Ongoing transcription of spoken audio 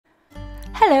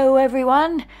Hello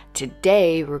everyone!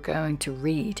 Today we're going to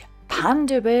read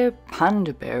Panda Bear,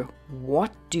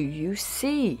 What Do You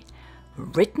See?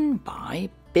 Written by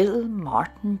Bill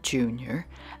Martin Jr.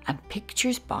 and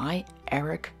pictures by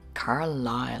Eric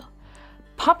Carle.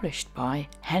 Published by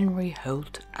Henry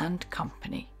Holt and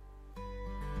Company.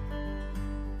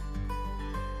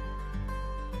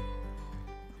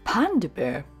 Panda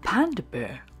Bear,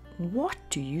 what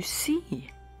do you see?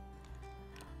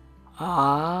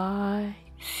 I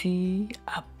see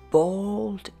a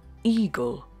bald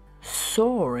eagle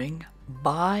soaring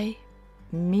by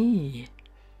me.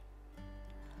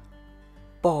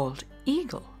 Bald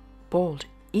eagle,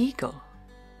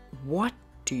 what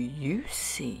do you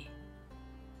see?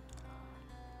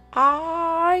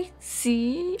 I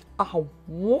see a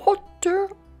water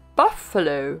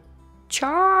buffalo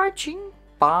charging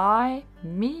by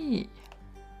me.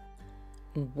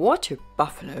 Water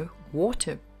buffalo,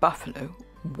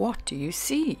 what do you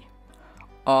see?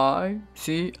 I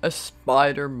see a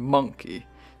spider monkey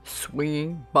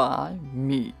swinging by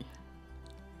me.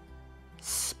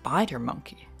 Spider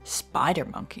monkey,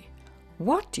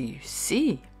 what do you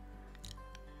see?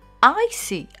 I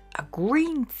see a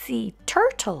green sea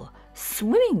turtle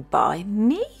swimming by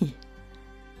me.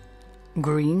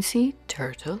 Green sea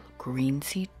turtle,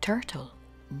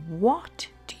 what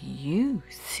do you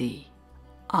see?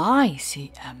 I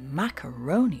see a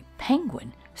macaroni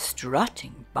penguin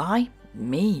strutting by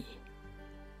me.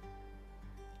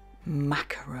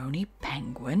 Macaroni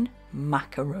penguin,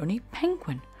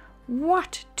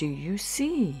 what do you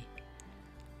see?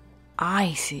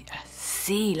 I see a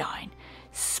sea lion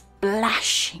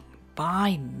splashing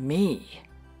by me.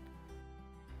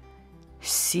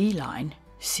 Sea lion,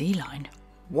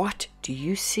 what do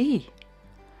you see?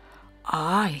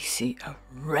 I see a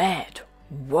red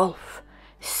wolf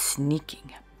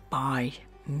sneaking by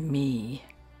me.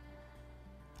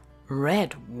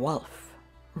 Red wolf,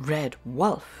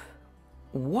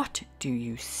 what do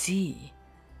you see?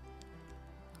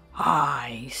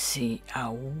 I see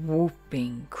a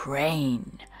whooping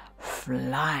crane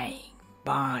flying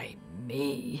by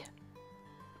me.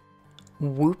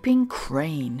 Whooping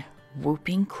crane,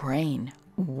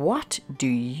 what do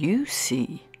you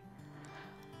see?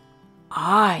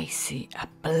 I see a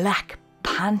black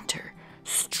panther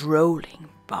strolling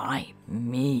by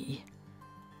me.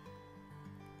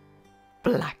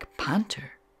 Black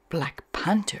panther,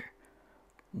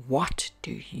 what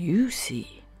do you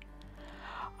see?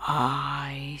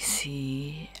 I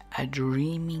see a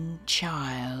dreaming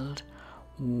child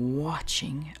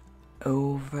watching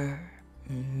over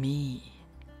me.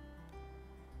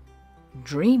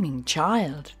 Dreaming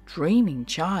child,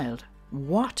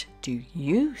 what do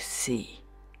you see?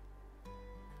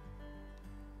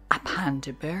 A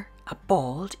panda bear, a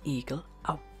bald eagle,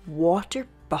 a water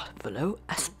buffalo,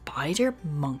 a spider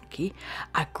monkey,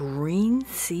 a green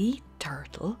sea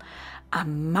turtle, a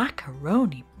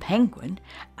macaroni penguin,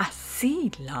 a sea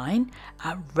lion,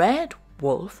 a red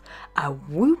wolf, a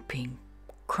whooping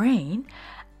crane,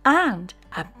 and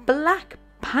a black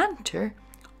panther,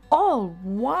 all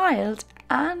wild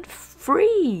and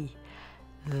free.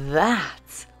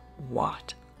 That's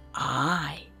what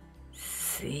I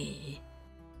see.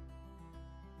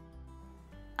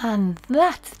 And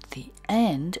that's the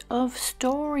end of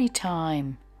story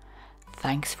time.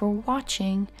 Thanks for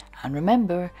watching, and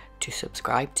remember to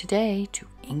subscribe today to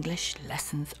English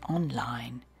Lessons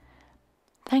Online.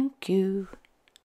 Thank you.